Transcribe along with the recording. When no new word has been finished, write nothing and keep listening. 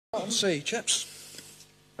Let's see, chaps.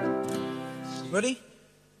 Ready?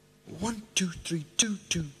 1, 2, 3, 2,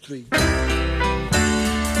 2, 3.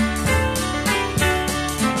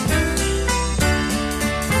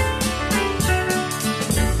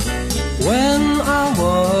 When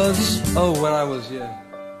I was, yeah.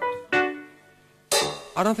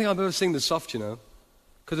 I don't think I'll be able to sing this soft, you know.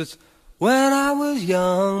 Because it's, when I was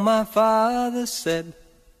young, my father said.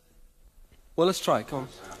 Well, let's try it, come on.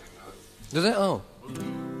 Does it? Oh.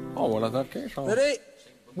 Oh, well, in that case, I'll... Ready?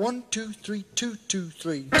 1, 2, 3, 2, 2,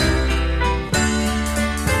 3.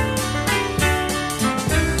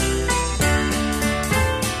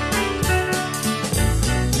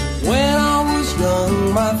 When I was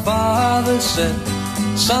young, my father said,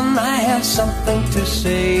 son, I have something to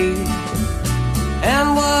say.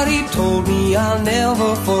 And what he told me I'll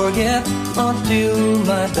never forget until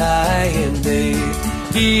my dying day.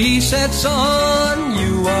 He said, son,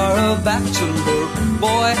 you are a bachelor,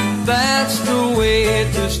 boy, that's the way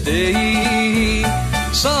to stay.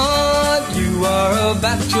 Son, you are a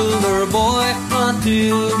bachelor, boy,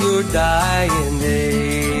 until your dying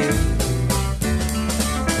day.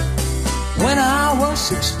 When I was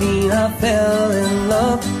 16, I fell in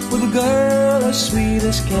love with a girl as sweet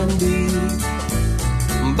as can be.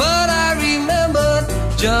 But I remembered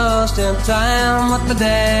just in time what the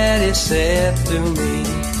daddy said to me.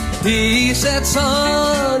 He said,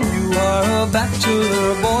 son, you are a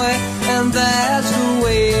bachelor, boy, and that's the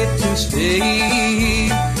way to stay.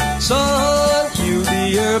 Son, you'll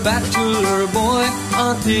be a bachelor, boy,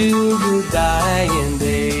 until your dying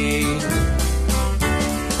day.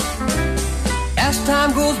 As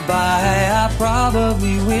time goes by, I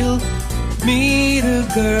probably will meet a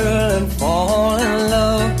girl and fall in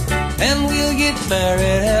love, and we'll get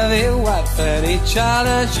married, have a wife and a child,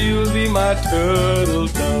 and she'll be my turtle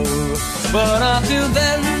dove. But until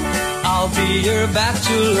then, I'll be your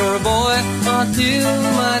bachelor, boy, until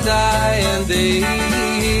my dying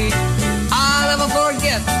day. I'll never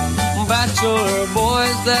forget bachelor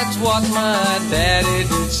boys, that's what my daddy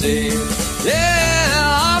did say. Yeah,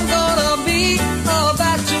 I'm gonna be a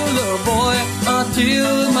bachelor boy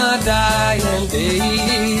until my dying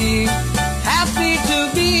day. Happy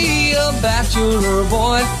to be a bachelor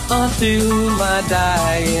boy until my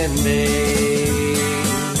dying day.